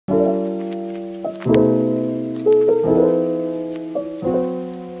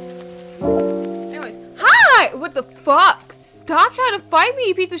invite me,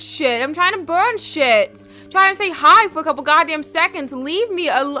 you piece of shit. I'm trying to burn shit. Trying to say hi for a couple goddamn seconds. Leave me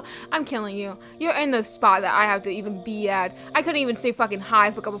alone. I'm killing you. You're in the spot that I have to even be at. I couldn't even say fucking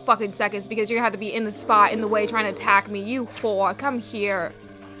hi for a couple fucking seconds because you're gonna have to be in the spot in the way trying to attack me. You whore. Come here.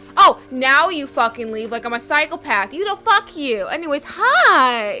 Oh, now you fucking leave like I'm a psychopath. You know, fuck you. Anyways,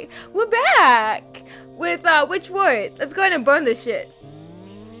 hi. We're back with Wytch Wood. Let's go ahead and burn this shit.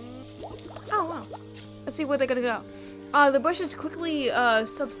 Oh, wow. Let's see where they're gonna go. The bushes quickly, why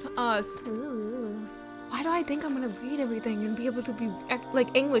do I think I'm gonna read everything and be able to be,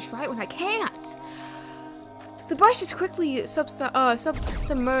 like, English right when I can't? The bushes quickly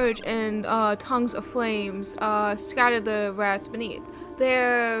submerge in, tongues of flames, scatter the rats beneath.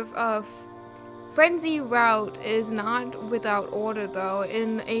 Their, frenzy route is not without order, though.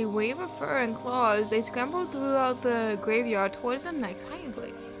 In a wave of fur and claws, they scramble throughout the graveyard towards the next hiding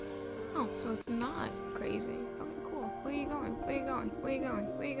place. Oh, so it's not crazy. Okay, cool. Where are you going? Where are you going? Where are you going?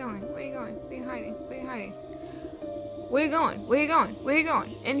 Where are you going? Where are you going? Where are you hiding? Where are you hiding? Where are you going? Where are you going? Where are you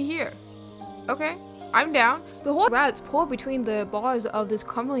going? In here. Okay, I'm down. The whole rats pour between the bars of this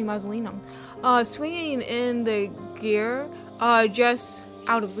crumbling mausoleum, swinging in the gear, just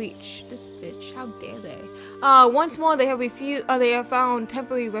out of reach. This bitch, how dare they? Once more, they have found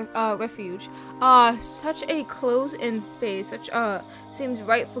temporary refuge. Such a close-in space, seems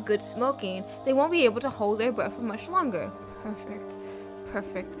right for good smoking. They won't be able to hold their breath for much longer. Perfect.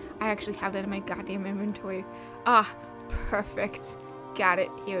 Perfect. I actually have that in my goddamn inventory. Perfect. Got it.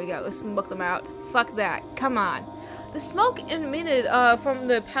 Here we go. Let's smoke them out. Fuck that. Come on. The smoke emitted from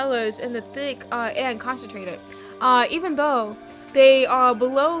the pillars in the thick and concentrated. Even though they are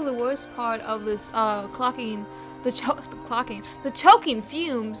below the worst part of this the choking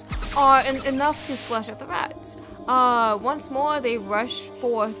fumes are enough to flush out the rats. Once more they rush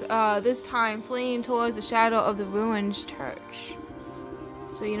forth, this time fleeing towards the shadow of the ruined church.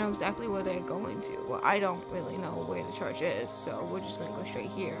 So you know exactly where they're going to. Well, I don't really know where the church is, so we're just gonna go straight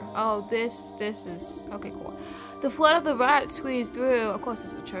here. Oh, this is okay, cool. The flood of the rats squeezed through. Of course,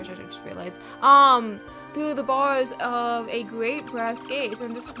 this is a church. I just realized. Through the bars of a great brass gate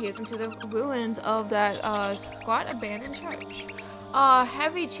and disappears into the ruins of that squat abandoned church.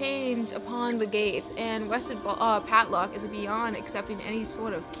 Heavy chains upon the gates and rusted padlock is beyond accepting any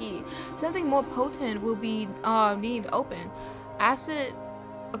sort of key. Something more potent will be need open. Acid.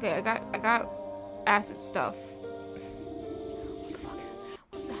 Okay, I got acid stuff. What the fuck?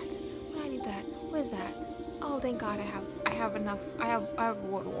 What's that? Why do I need that? What is that? Oh, thank God, I have enough. I have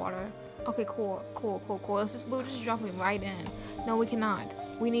water. Okay, cool. We're just jumping right in. No, we cannot.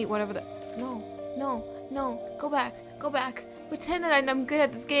 We need whatever the. No. Go back. Pretend that I'm good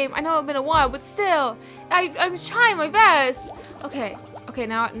at this game. I know it's been a while, but still, I'm trying my best. Okay.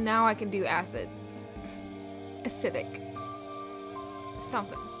 Now I can do acid. Acidic.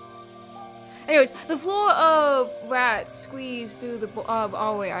 Something. Anyways, the floor of rats squeeze through the.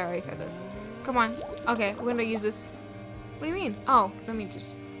 Oh wait, I already said this. Come on. Okay, we're gonna use this. What do you mean? Oh, let me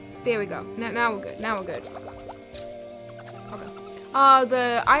just. There we go. Now we're good. Okay.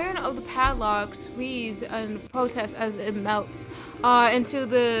 The iron of the padlock squeeze and protest as it melts into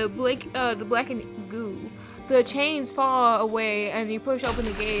the blackened goo. The chains fall away, and you push open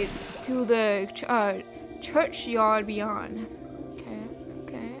the gates to the churchyard beyond. Okay.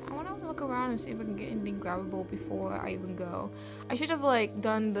 I want to look around and see if I can get anything grabbable before I even go. I should have like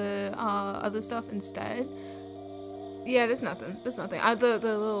done the other stuff instead. Yeah, there's nothing. The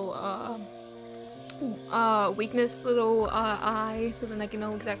little weakness little eye, so then I can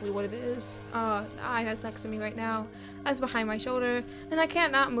know exactly what it is. The eye that's next to me right now. That's behind my shoulder, and I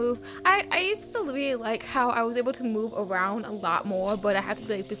can't not move. I used to really like how I was able to move around a lot more, but I had to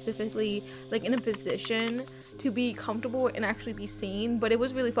be like specifically like in a position to be comfortable and actually be seen. But it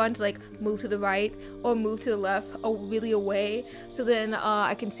was really fun to like move to the right or move to the left or really away, so then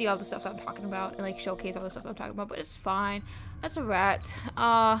I can see all the stuff I'm talking about and like showcase all the stuff I'm talking about. But it's fine. That's a rat.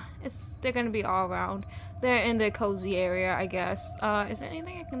 They're gonna be all around. They're in the cozy area, I guess. Is there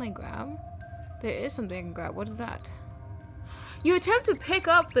anything I can like grab? There is something I can grab. What is that? You attempt to pick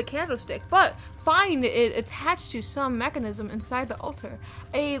up the candlestick, but find it attached to some mechanism inside the altar.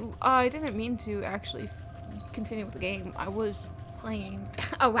 I didn't mean to actually continue with the game. I was playing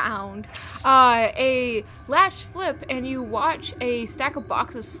around. A latch flip, and you watch a stack of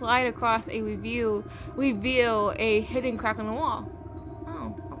boxes slide across reveal a hidden crack in the wall.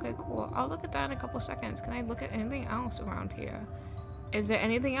 Oh, okay, cool. I'll look at that in a couple seconds. Can I look at anything else around here? Is there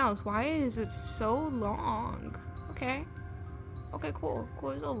anything else? Why is it so long? Okay, cool.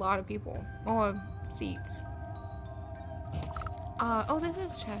 There's a lot of people or seats. Oh, this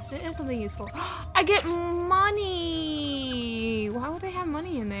is chest. It is something useful. I get money! Why would they have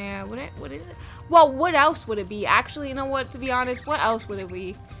money in there? What is it? Well, what else would it be? Actually, you know what? To be honest, what else would it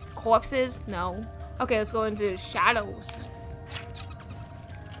be? Corpses? No. Okay, let's go into shadows.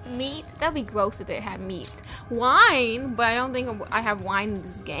 Meat? That'd be gross if it had meat. Wine? But I don't think I have wine in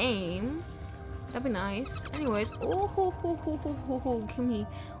this game. That'd be nice. Anyways, give me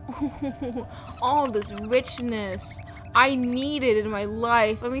all this richness. I need it in my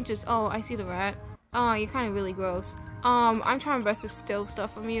life. Let me just, oh, I see the rat. Oh, you're kind of really gross. I'm trying my best to steal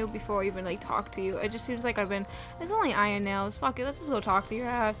stuff from you before I even, like, talk to you. It just seems like it's only iron nails. Fuck it, let's just go talk to your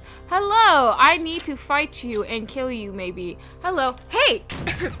ass. Hello, I need to fight you and kill you, maybe. Hello, hey!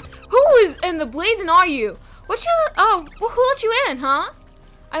 Who is in the blazing are you? Who let you in, huh?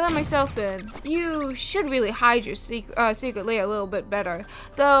 I let myself in. You should really hide your secret lair a little bit better.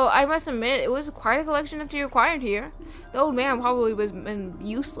 Though, I must admit, it was quite a collection that you acquired here. The old man probably was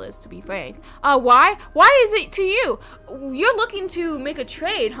useless, to be frank. Why? Why is it to you? You're looking to make a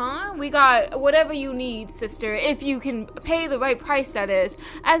trade, huh? We got whatever you need, sister, if you can pay the right price, that is.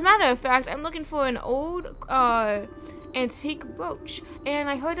 As a matter of fact, I'm looking for an old, antique brooch, and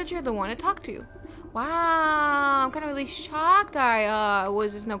I heard that you're the one to talk to. Wow, I'm kind of really shocked I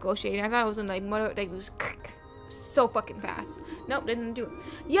was just negotiating. I thought it was in like motor, like it was so fucking fast. Nope, didn't do it.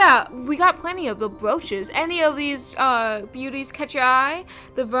 Yeah, we got plenty of the brooches. Any of these beauties catch your eye?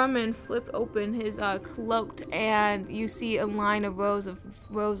 The vermin flipped open his cloak, and you see a line of rows of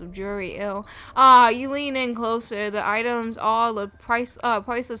jewelry. You lean in closer. The items all look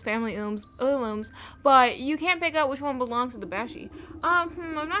priceless family heirlooms, but you can't pick out which one belongs to the Bashi.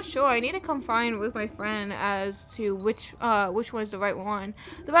 I'm not sure. I need to confine with my friend as to which one's the right one.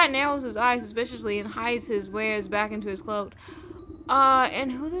 The rat narrows his eyes suspiciously and hides his wares back into his cloak.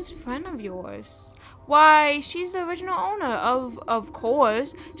 And who's this friend of yours? Why, she's the original owner of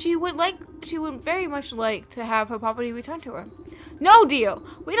course. She would very much like to have her property returned to her. No deal.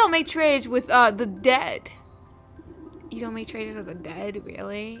 We don't make trades with the dead. You don't make trades with the dead,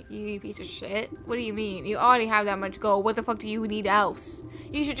 really? You piece of shit. What do you mean? You already have that much gold. What the fuck do you need else?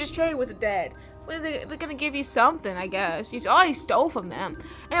 You should just trade with the dead. Well, they're gonna give you something, I guess. You already stole from them.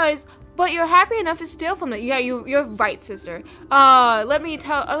 Anyways, but you're happy enough to steal from them. Yeah, you're right, sister. Let me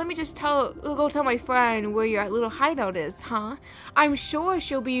just go tell my friend where your little hideout is, huh? I'm sure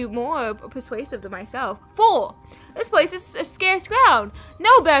she'll be more persuasive than myself. Fool! This place is a scarce ground.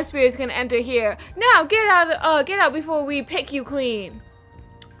 No bad spirits can enter here. Now get out before we pick you clean.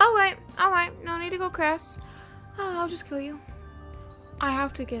 All right. No need to go crass. I'll just kill you. I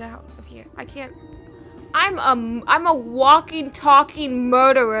have to get out of here. I can't. I'm a walking, talking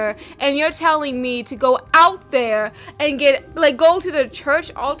murderer, and you're telling me to go out there and go to the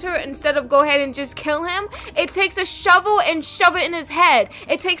church altar instead of go ahead and just kill him? It takes a shovel and shove it in his head.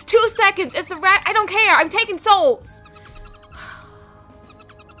 It takes 2 seconds. It's a rat. I don't care. I'm taking souls.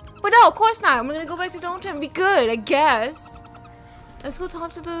 But no, of course not. I'm gonna go back to Don't and be good, I guess. Let's go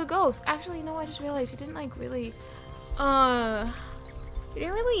talk to the ghost. Actually, you know what? I just realized he didn't really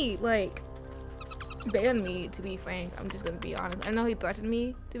ban me, to be frank. I'm just gonna be honest. I know he threatened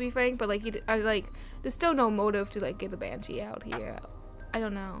me, to be frank, but there's still no motive to get the banshee out here. I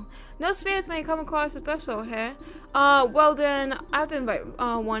don't know. No spirits may come across the threshold here. Well then, I have to invite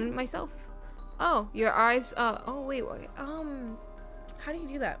one myself. Oh, your eyes. Oh wait. How do you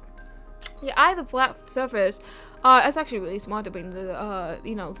do that? Your eye the flat surface. It's actually really smart to bring the,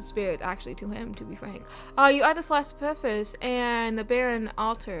 the spirit actually to him, to be frank. You eye the flat surface and the barren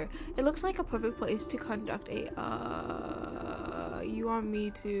altar. It looks like a perfect place to conduct a, you want me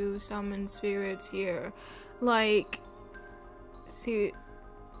to summon spirits here. See,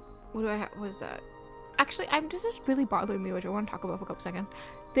 what is that? Actually, this is really bothering me, which I want to talk about for a couple seconds.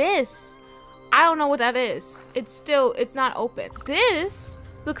 This, I don't know what that is. It's not open. This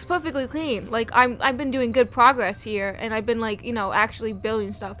looks perfectly clean. I've been doing good progress here, and I've been actually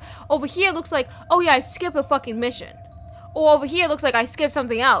building stuff. Over here looks like, oh yeah, I skipped a fucking mission. Or over here looks like I skipped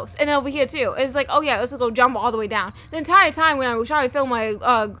something else. And over here too, it's like, oh yeah, let's go jump all the way down. The entire time when I was trying to film my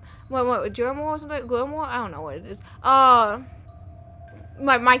Germore or something, Glowmore? I don't know what it is. My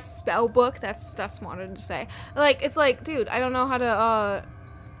spell book. That's smarter to say. It's like, dude, I don't know how to.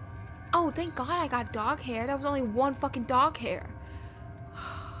 Oh, thank God I got dog hair. That was only one fucking dog hair.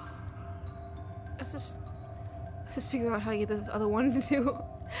 Let's just figure out how to get this other one too.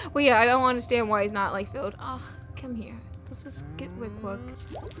 Well, yeah, I don't understand why he's not filled. Oh, come here. Let's just get Wytch Wood.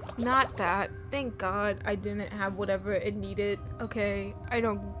 Not that. Thank God I didn't have whatever it needed. Okay, I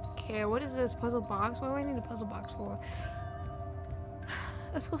don't care. What is this puzzle box? What do I need a puzzle box for?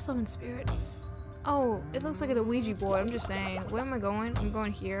 Let's go summon spirits. Oh, it looks like a Ouija board. I'm just saying. Where am I going? I'm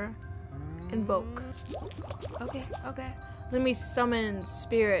going here. Invoke. Okay, okay. Let me summon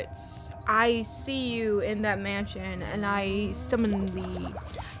spirits. I see you in that mansion, and I summon thee.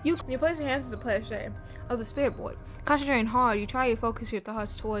 You place your hands to the pledge of the spirit board. Concentrating hard, you try to focus your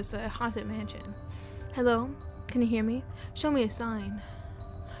thoughts towards the haunted mansion. Hello? Can you hear me? Show me a sign.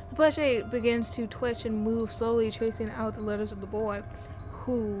 The pledge begins to twitch and move slowly, tracing out the letters of the board.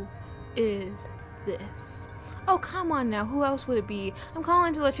 Who is this? Oh, come on now. Who else would it be? I'm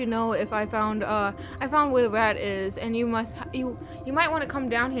calling to let you know if I found where the rat is, and you might want to come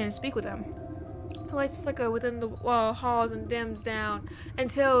down here and speak with them. The lights flicker within the halls and dims down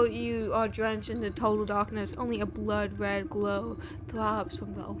until you are drenched in the total darkness. Only a blood-red glow throbs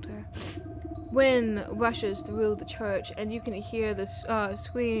from the altar. Wind rushes through the church, and you can hear the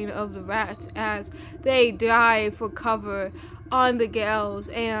scream of the rats as they dive for cover on the gales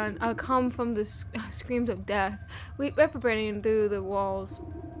and come from the screams of death, reverberating through the walls.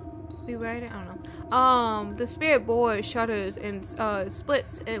 Rewrite it? I don't know. The spirit board shudders and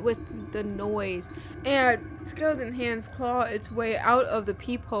splits with the noise, and skeleton hands claw its way out of the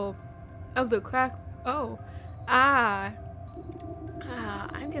peephole of the crack. Oh,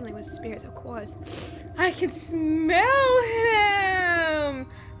 I'm dealing with spirits, of course. I can smell him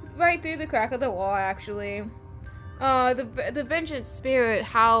right through the crack of the wall, actually. The vengeance spirit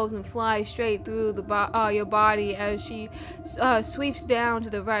howls and flies straight through your body as she sweeps down to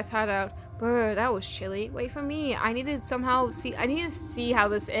the rat's hideout. Brr, that was chilly. Wait for me. I need to see how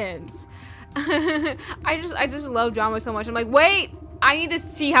this ends. I just love drama so much. I'm like, wait, I need to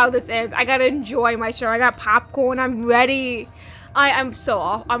see how this ends. I gotta enjoy my show. I got popcorn. I'm ready. I'm so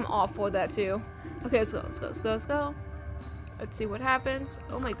off. I'm off for that too. Okay, let's go. Let's see what happens.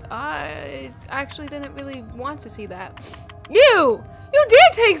 Oh my god, I actually didn't really want to see that. You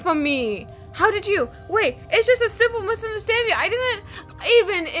did take from me. How did you? Wait, it's just a simple misunderstanding. I didn't,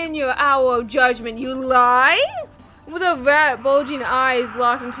 even in your hour of judgment, you lie? With a rat bulging eyes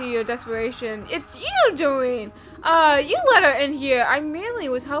locked into your desperation. It's you doing. You let her in here. I merely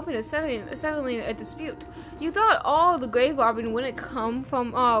was helping to settling a dispute. You thought all the grave robbing wouldn't come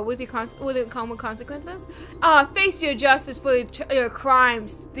from wouldn't come with consequences? Face your justice for your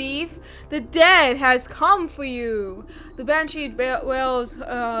crimes, thief. The dead has come for you. The banshee wails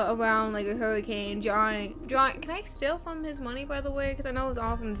around like a hurricane, drawing. Can I steal from his money, by the way? Because I know it was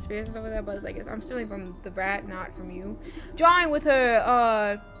all from the spirits and stuff like that, but it's like I'm stealing from the rat, not from you. Drawing with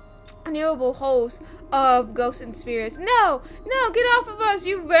her innumerable hosts of ghosts and spirits. No, get off of us!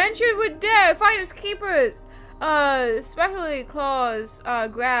 You ventured with death, fighters, keepers! Spectrally claws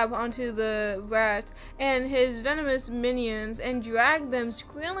grab onto the rat and his venomous minions and drag them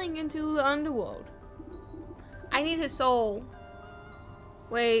squealing into the underworld. I need his soul.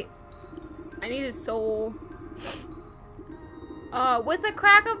 Wait. I need his soul. With a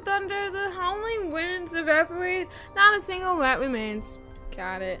crack of thunder, the howling winds evaporate. Not a single rat remains.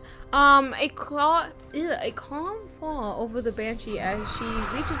 Got it. A calm fall over the banshee as she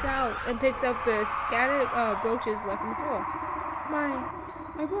reaches out and picks up the scattered brooches left on the floor.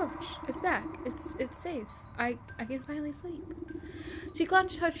 My brooch. It's back. It's safe. I can finally sleep. She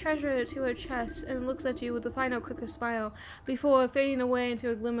clutched her treasure to her chest and looks at you with a final quicker smile before fading away into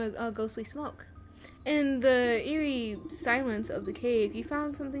a glimmer of ghostly smoke. In the eerie silence of the cave, you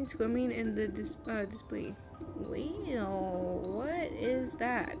found something swimming in the display. Well, what is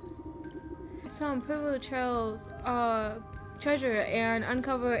that? Some privileged trails treasure and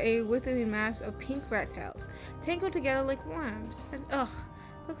uncover a withering mass of pink rat tails, tangled together like worms. And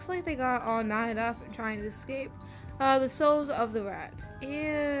looks like they got all knotted up and trying to escape. The souls of the rats. Ew,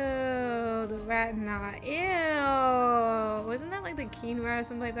 the rat knot. Ew, wasn't that like the king rat or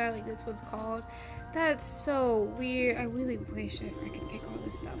something like that? Like that's what's called. That's so weird. I really wish I could take all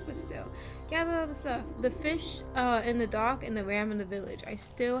this stuff, but still. Gather all the stuff. The fish in the dock and the ram in the village. I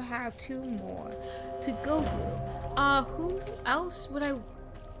still have 2 more to go through. Who else would I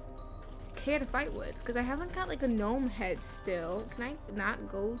care to fight with? Because I haven't got like a gnome head still. Can I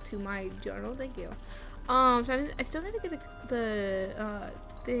not go to my journal? Thank you. So I still need to get the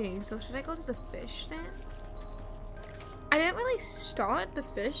thing. So should I go to the fish stand? I didn't really start the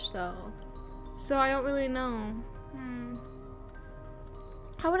fish though. So I don't really know.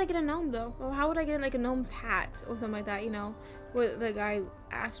 How would I get a gnome though? Or how would I get like a gnome's hat or something like that, you know, what the guy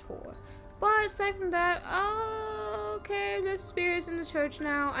asked for? But aside from that, okay, there's spirits in the church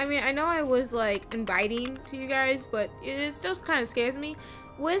now. I mean, I know I was like inviting to you guys, but it still kind of scares me.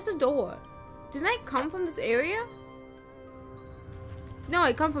 Where's the door? Didn't I come from this area? No,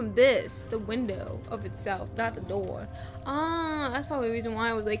 I come from this, the window of itself, not the door. That's probably the reason why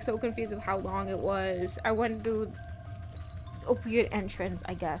I was like so confused of how long it was. I went through a weird entrance,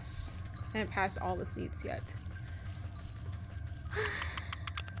 I guess. I didn't pass all the seats yet.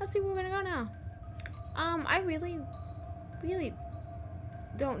 Let's see where we're gonna go now. I really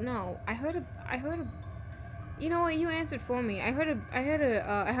don't know. I heard a you know what, you answered for me. I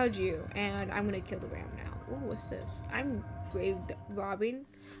heard you, and I'm gonna kill the ram now. Ooh, what's this? I'm grave robbing.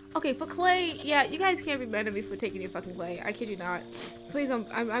 Okay, for clay, yeah, you guys can't be mad at me for taking your fucking clay. I kid you not. Please don't,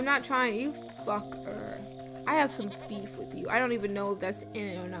 I'm not trying. You fucker. I have some beef with you. I don't even know if that's in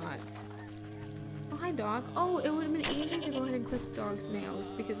it or not. Oh, hi, dog. Oh, it would have been easy to go ahead and clip the dog's nails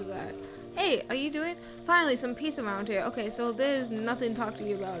because of that. Hey, are you doing? Finally, some peace around here. Okay, so there's nothing to talk to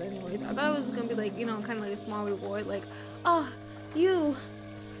you about anyways. I thought it was gonna be like, you know, kind of like a small reward. Like, oh, you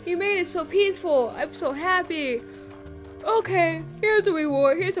made it so peaceful. I'm so happy. Okay, here's a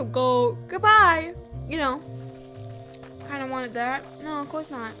reward. Here's some gold. Goodbye. You know, kind of wanted that. No, of course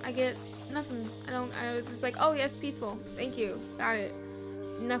not. I get nothing. I was just like, oh, yes, peaceful. Thank you. Got it.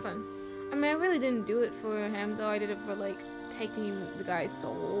 Nothing. I mean, I really didn't do it for him, though. I did it for, like, taking the guy's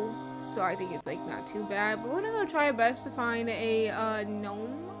soul. So I think it's, like, not too bad. But we're gonna try our best to find a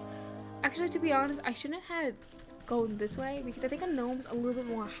gnome. Actually, to be honest, I shouldn't have gone this way because I think a gnome's a little bit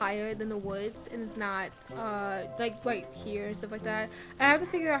more higher than the woods, and it's not like right here and stuff like that. I have to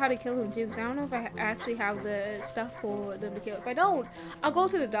figure out how to kill him too, because I don't know if I actually have the stuff for them to kill. If I don't, I'll go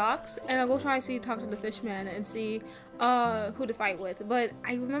to the docks and I'll go try and talk to the fishman and see who to fight with. But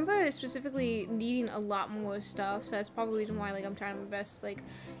I remember specifically needing a lot more stuff, so that's probably the reason why, like, I'm trying to invest, like,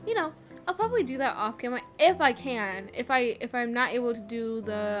 you know, I'll probably do that off camera if I can. If I'm not able to do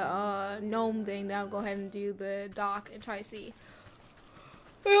the gnome thing, then I'll go ahead and do the dock and try to see.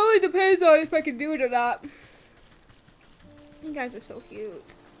 It only depends on if I can do it or not. You guys are so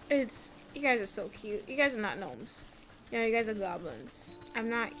cute. You guys are so cute. You guys are not gnomes. Yeah, you guys are goblins. I'm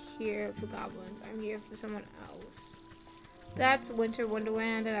not here for goblins. I'm here for someone else. That's Winter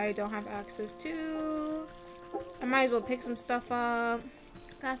Wonderland that I don't have access to. I might as well pick some stuff up.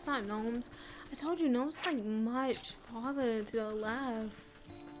 That's not gnomes. I told you, gnomes are like much farther to the left.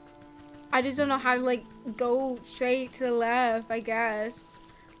 I just don't know how to, like, go straight to the left, I guess.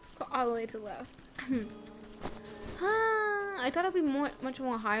 Let's go all the way to the left. I thought it'd be much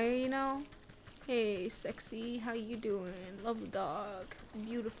more higher, you know? Hey, sexy, how you doing? Love the dog.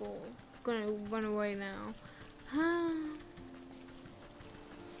 Beautiful. Gonna run away now. I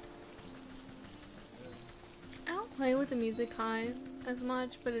don't play with the music high as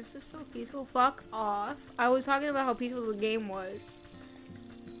much, but it's just so peaceful. Fuck off. I was talking about how peaceful the game was.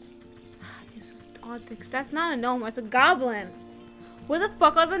 These optics. That's not a gnome, that's a goblin. Where the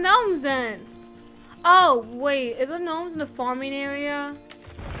fuck are the gnomes then? Oh, wait, is the gnomes in the farming area?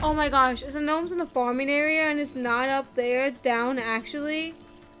 Oh my gosh, is the gnomes in the farming area and it's not up there, it's down actually?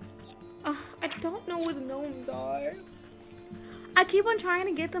 I don't know where the gnomes are. I keep on trying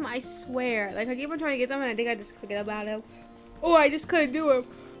to get them, I swear. Like, I keep on trying to get them and I think I just forget about them. Oh, I just couldn't do it.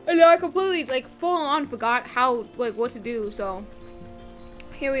 And then I completely, like, full on forgot how, like, what to do. So,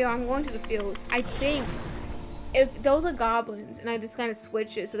 here we are. I'm going to the fields. I think if those are goblins and I just kind of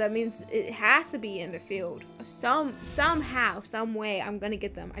switch it, so that means it has to be in the field. Somehow, some way, I'm going to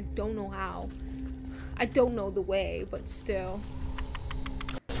get them. I don't know how. I don't know the way, but still.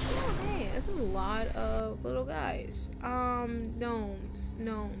 Oh, hey, there's a lot of little guys. Gnomes.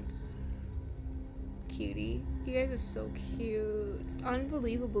 Cutie. You guys are so cute.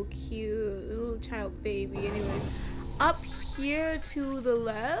 Unbelievable cute. Little child baby. Anyways, up here to the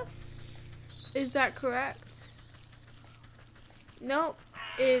left. Is that correct? Nope.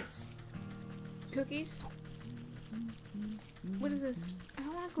 It's cookies. What is this? I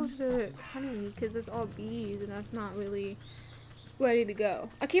don't want to go to the honey because it's all bees and that's not really ready to go.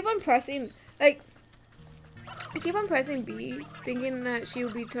 I keep on pressing, like, B, thinking that she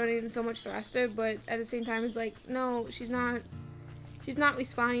will be turning so much faster, but at the same time, it's like, no, she's not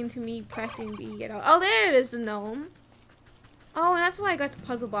responding to me pressing B at all. Oh, there it is, the gnome. Oh, and that's why I got the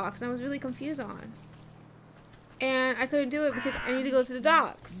puzzle box, and I was really confused on. And I couldn't do it because I need to go to the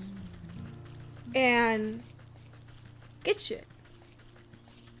docks. And get shit.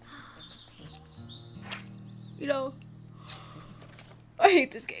 You know, I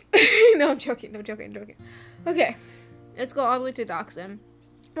hate this game. No, I'm joking. Okay, let's go all the way to docks then.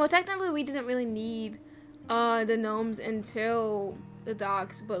 Well, technically, we didn't really need the gnomes until the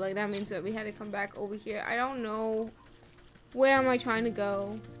docks, but like that means that we had to come back over here. I don't know where am I trying to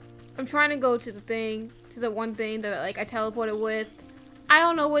go. I'm trying to go to the thing, to the one thing that like I teleported with. I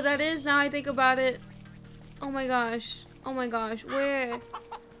don't know where that is now I think about it. Oh my gosh, where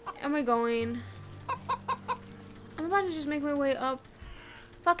am I going? I'm about to just make my way up.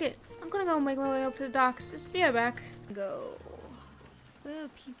 Fuck it. I'm gonna go make my way up to the docks. Just be right back. Go. Where are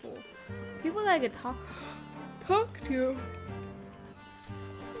people? People that I could talk to.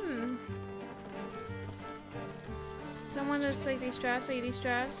 Someone that's like de-stressed. Are you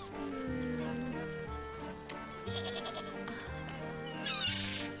de-stressed?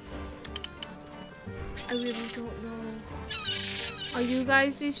 I really don't know. Are you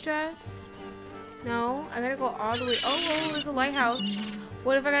guys de-stressed? No? I gotta go all the way. Oh, there's a lighthouse.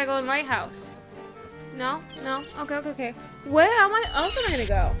 What if I gotta go in the lighthouse? No? No? Okay. Where am I? Else am I gonna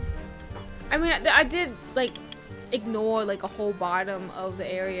go? I mean, I did, like, ignore, like, a whole bottom of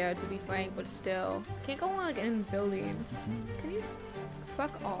the area, to be frank, but still. Can't go, like, in buildings. Can you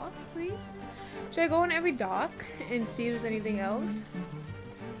fuck off, please? Should I go in every dock and see if there's anything else?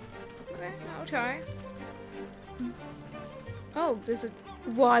 Okay, I'll try. Oh, there's a...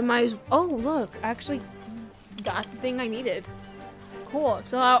 Well, I might as... Oh, look. I actually got the thing I needed. Cool.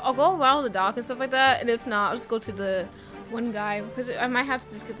 So I'll go around the dock and stuff like that, and if not, I'll just go to the one guy, because I might have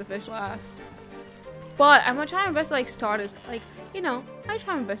to just get the fish last. But I'm gonna try my best to, like, start as, like, you know, I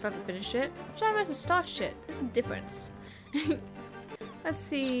try my best not to finish it. I try my best to start shit. There's a difference. Let's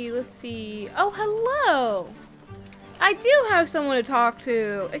see. Oh, hello! I do have someone to talk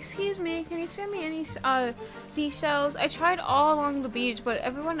to. Excuse me, can you spare me any seashells? I tried all along the beach, but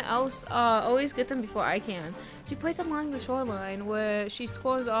everyone else always get them before I can. She plays along the shoreline where she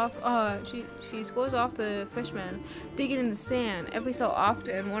scores off she scores off the fishermen digging in the sand. Every so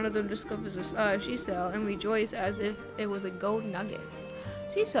often, one of them discovers a seashell and rejoices as if it was a gold nugget.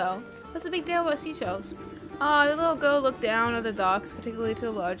 Seashell? What's the big deal about seashells? The little girl looked down at the docks, particularly to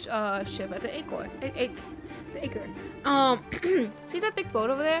the large ship at the acre. See that big boat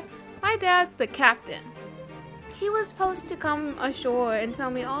over there? My dad's the captain. He was supposed to come ashore and tell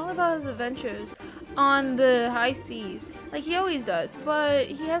me all about his adventures on the high seas, like he always does, but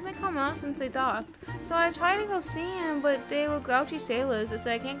he hasn't come out since they docked. So I tried to go see him, but they were grouchy sailors that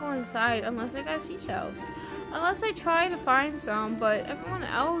said I can't go inside unless I got seashells. Unless I try to find some, but everyone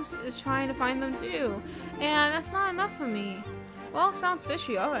else is trying to find them too, and that's not enough for me. Well, sounds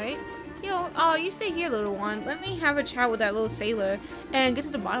fishy, alright. Yo, you stay here, little one. Let me have a chat with that little sailor and get to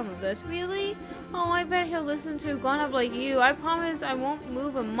the bottom of this. Really? Oh, I bet he'll listen to a grown-up like you. I promise I won't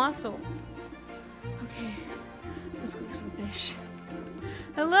move a muscle. Okay, let's go get some fish.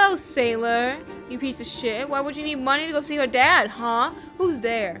 Hello, sailor. You piece of shit. Why would you need money to go see her dad, huh? Who's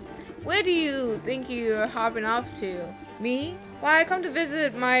there? Where do you think you're hopping off to? Me? Why, I come to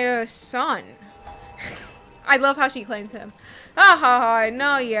visit my, son. I love how she claims him. Ha ha ha,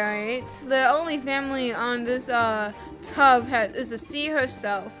 no you ain't. The only family on this tub is the sea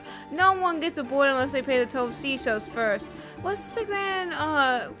herself. No one gets aboard unless they pay the toll of seashells first. What's the grand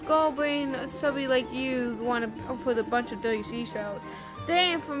gall-brained subby like you want to put a bunch of dirty seashells? They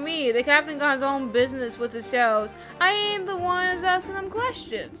ain't for me. The captain got his own business with the shells. I ain't the one that's asking them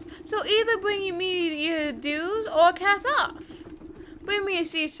questions. So either bring me your dues or cast off. Bring me a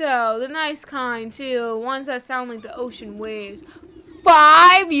seashell, the nice kind too, ones that sound like the ocean waves.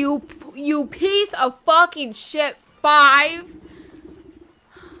 5, you piece of fucking shit. 5.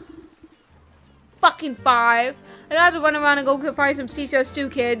 Fucking 5. I gotta run around and go find some seashells too,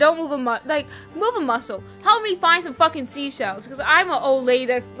 kid. Don't move move a muscle. Help me find some fucking seashells, because I'm an old lady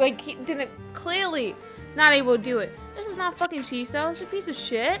that's like didn't clearly not able to do it. This is not fucking seashells. It's a piece of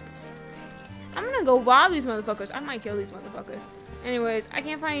shit. I'm gonna go rob these motherfuckers. I might kill these motherfuckers. Anyways, I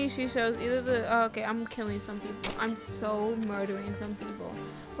can't find any seashells. Either the okay, I'm killing some people. I'm so murdering some people.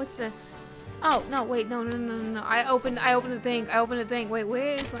 What's this? Oh no, wait, no. I opened the thing. Wait,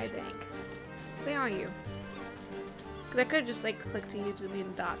 where is my thing? Where are you? Cause I could just like click to you to be in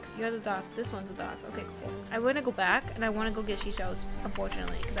the dock. You're the dock. This one's the dock. Okay, cool. I want to go back and I want to go get seashells,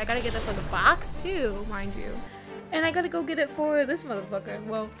 unfortunately, because I gotta get that for the box too, mind you, and I gotta go get it for this motherfucker.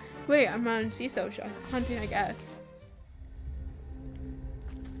 Well, wait, I'm on seashell hunting, I guess.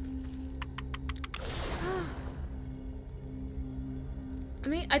 I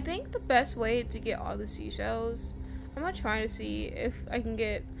mean, I think the best way to get all the seashells, I'm gonna try to see if I can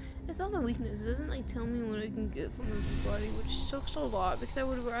get. It's all the weakness. It doesn't like tell me what I can get from everybody, which sucks a lot because I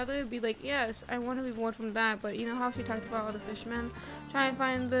would rather be like, yes, I want to be born from that. But you know how she talked about all the fishermen try and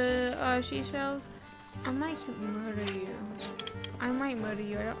find the seashells. I might murder you. I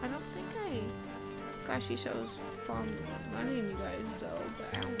don't think I got seashells from running you guys though,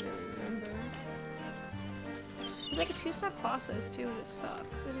 but I don't really remember. It's like a 2-step process too, and it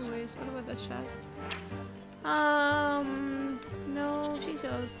sucks. Anyways, what about this chest? No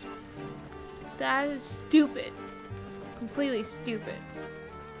seashells. That is stupid. Completely stupid.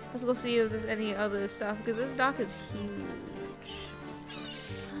 Let's go see if there's any other stuff, because this dock is huge.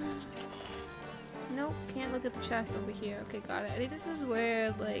 Nope, can't look at the chest over here. Okay, got it. I think this is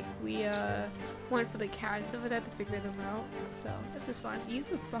where, like, we, went for the cat and stuff like that to figure them out. So, this is fine. You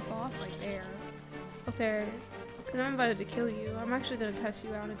could fuck off right there. Okay. Because I'm about to kill you. I'm actually going to test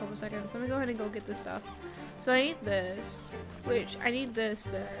you out in a couple seconds. Let me go ahead and go get this stuff. So, I need this. Which, I need this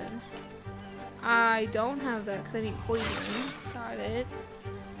then. I don't have that because I need poison. Got it.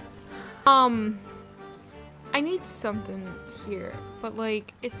 I need something here, but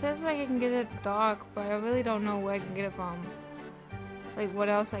like it says like I can get it at the dock, but I really don't know where I can get it from. Like what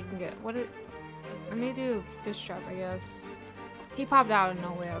else I can get? Let me do fish trap, I guess. He popped out of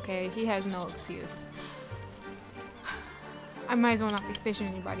nowhere, okay? He has no excuse. I might as well not be fishing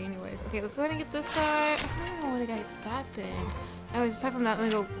anybody anyways. Okay, let's go ahead and get this guy. I don't know where to get that thing. Anyways, aside from that, let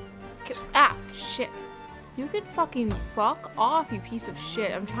me go ah, shit. You can fucking fuck off, you piece of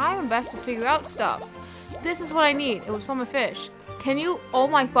shit. I'm trying my best to figure out stuff. This is what I need. It was from a fish. Can you? Oh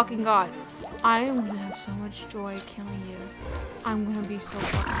my fucking god. I am gonna have so much joy killing you. I'm gonna be so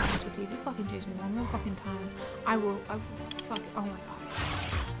fucking honest with you. If you fucking chase me one more fucking time, I will fuck. Oh my god.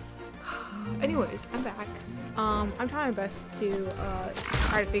 Anyways, I'm back. I'm trying my best to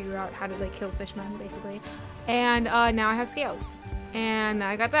try to figure out how to like kill fishmen basically. And now I have scales. And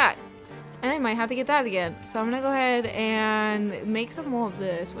I got that. And I might have to get that again. So I'm gonna go ahead and make some more of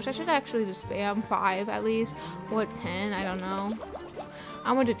this, which I should actually just spam 5 at least, or 10, I don't know.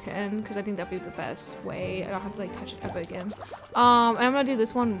 I'm gonna do 10 because I think that'd be the best way. I don't have to like touch it ever again. And I'm gonna do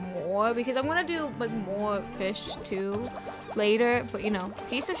this one more because I'm gonna do like more fish too later. But you know,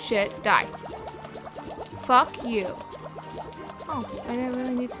 piece of shit, die. Fuck you. Oh, I didn't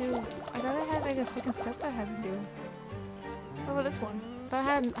really need to. I thought I had like a second step that I had to do. What about this one? But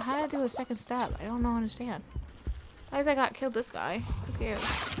I had to do a second step. I don't understand. At least I killed this guy. Who cares?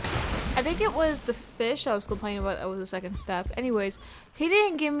 I think it was the fish I was complaining about that was the second step. Anyways, he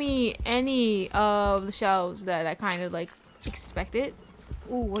didn't give me any of the shells that I kind of like expected.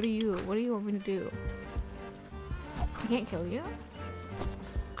 Ooh, what do you want me to do? I can't kill you?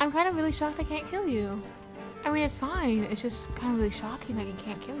 I'm kind of really shocked I can't kill you. I mean, it's fine. It's just kind of really shocking that I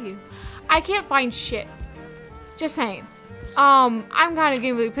can't kill you. I can't find shit. Just saying. I'm kind of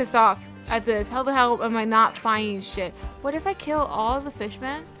getting really pissed off at this. How the hell am I not finding shit? What if I kill all of the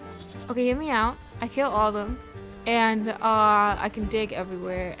fishmen? Okay, hear me out. I kill all of them, and I can dig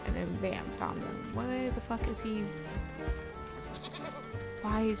everywhere, and then bam, found them. Where the fuck is he?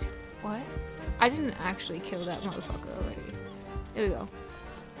 Why is what? I didn't actually kill that motherfucker already. There we go.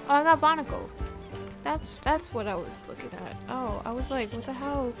 Oh, I got barnacles. That's what I was looking at. Oh, I was like, what the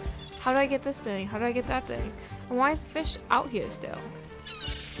hell? How do I get this thing? How do I get that thing? And why is the fish out here still?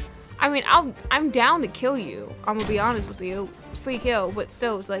 I mean, I'm down to kill you. I'm gonna be honest with you. Free kill, but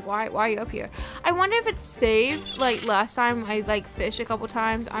still, it's like, why are you up here? I wonder if it's saved, like last time I like fished a couple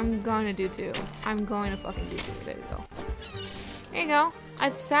times. I'm gonna do too. I'm going to fucking do too. There you go. There you go.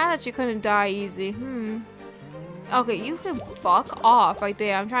 It's sad that you couldn't die easy. Okay, you can fuck off right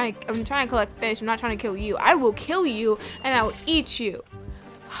there. I'm trying to collect fish. I'm not trying to kill you. I will kill you and I will eat you.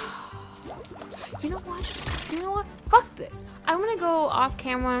 You know what? You know what? Fuck this. I'm gonna go off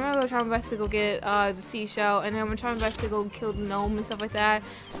camera. I'm gonna go try my best to go get the seashell, and then I'm gonna try my best to go kill the gnome and stuff like that.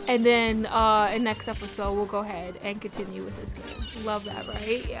 And then in next episode, we'll go ahead and continue with this game. Love that,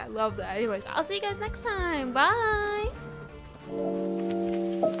 right? Yeah, love that. Anyways, I'll see you guys next time. Bye.